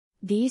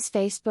These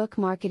Facebook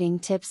marketing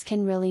tips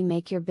can really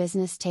make your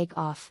business take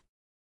off.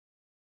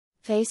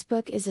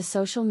 Facebook is a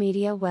social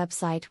media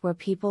website where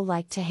people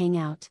like to hang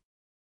out.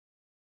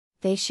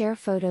 They share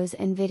photos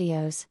and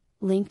videos,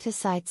 link to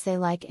sites they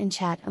like, and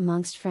chat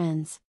amongst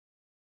friends.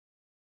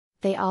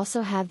 They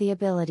also have the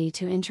ability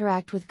to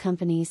interact with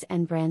companies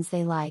and brands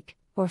they like,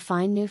 or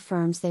find new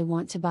firms they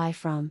want to buy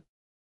from.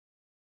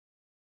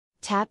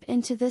 Tap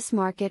into this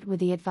market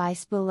with the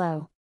advice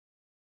below.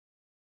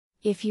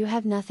 If you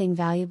have nothing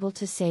valuable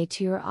to say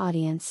to your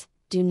audience,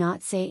 do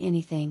not say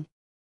anything.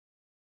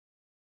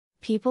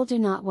 People do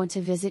not want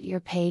to visit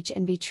your page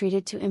and be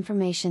treated to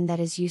information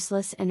that is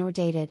useless and or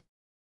dated.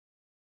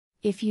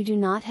 If you do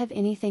not have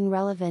anything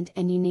relevant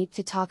and unique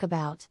to talk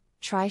about,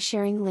 try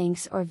sharing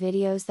links or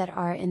videos that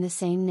are in the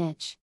same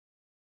niche.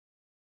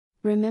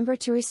 Remember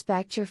to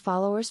respect your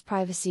followers'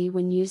 privacy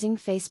when using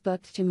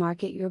Facebook to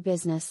market your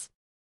business.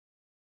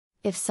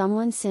 If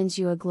someone sends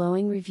you a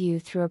glowing review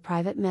through a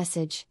private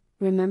message,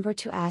 remember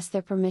to ask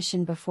their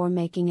permission before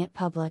making it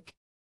public.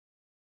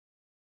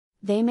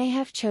 They may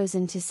have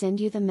chosen to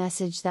send you the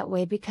message that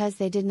way because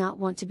they did not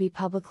want to be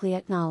publicly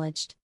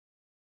acknowledged.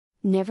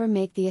 Never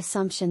make the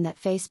assumption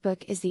that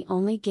Facebook is the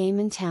only game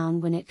in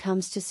town when it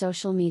comes to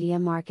social media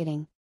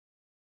marketing.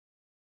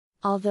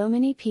 Although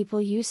many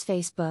people use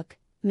Facebook,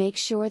 make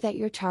sure that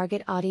your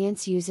target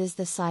audience uses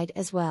the site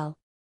as well.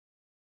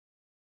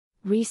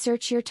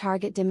 Research your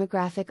target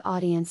demographic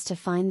audience to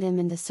find them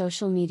in the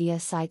social media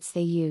sites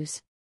they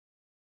use.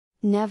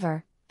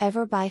 Never,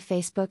 ever buy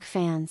Facebook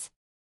fans.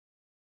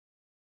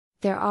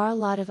 There are a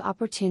lot of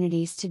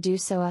opportunities to do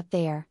so out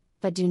there,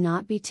 but do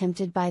not be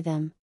tempted by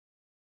them.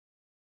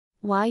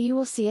 While you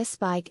will see a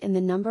spike in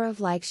the number of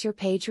likes your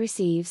page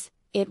receives,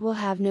 it will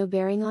have no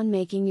bearing on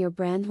making your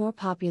brand more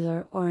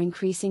popular or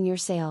increasing your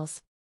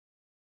sales.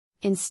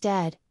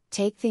 Instead,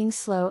 take things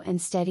slow and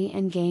steady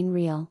and gain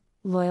real,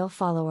 loyal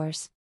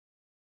followers.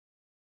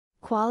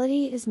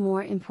 Quality is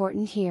more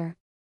important here.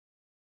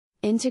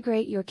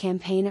 Integrate your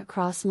campaign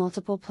across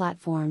multiple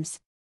platforms.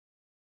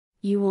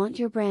 You want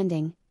your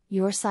branding,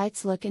 your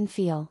site's look and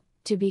feel,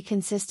 to be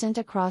consistent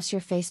across your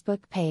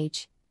Facebook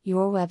page,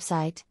 your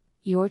website,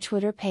 your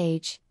Twitter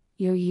page,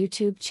 your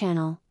YouTube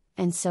channel,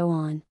 and so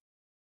on.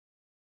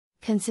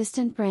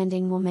 Consistent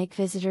branding will make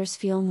visitors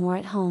feel more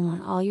at home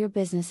on all your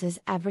business's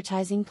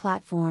advertising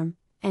platform,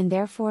 and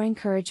therefore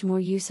encourage more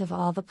use of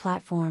all the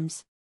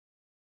platforms.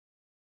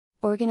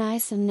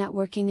 Organize some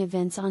networking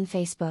events on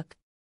Facebook.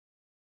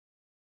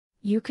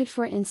 You could,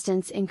 for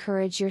instance,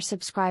 encourage your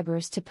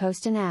subscribers to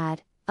post an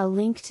ad, a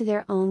link to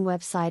their own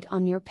website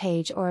on your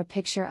page, or a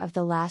picture of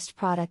the last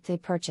product they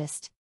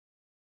purchased.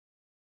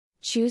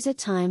 Choose a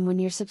time when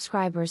your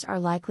subscribers are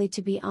likely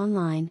to be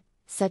online,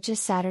 such as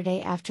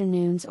Saturday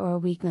afternoons or a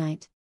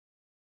weeknight.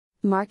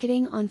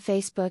 Marketing on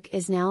Facebook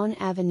is now an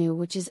avenue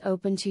which is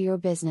open to your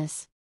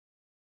business.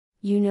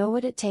 You know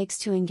what it takes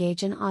to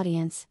engage an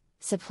audience,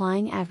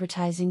 supplying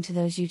advertising to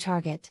those you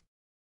target.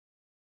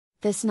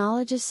 This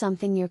knowledge is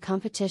something your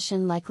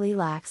competition likely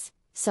lacks,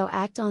 so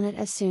act on it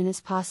as soon as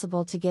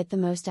possible to get the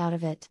most out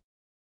of it.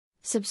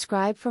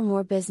 Subscribe for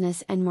more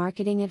business and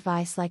marketing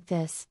advice like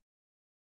this.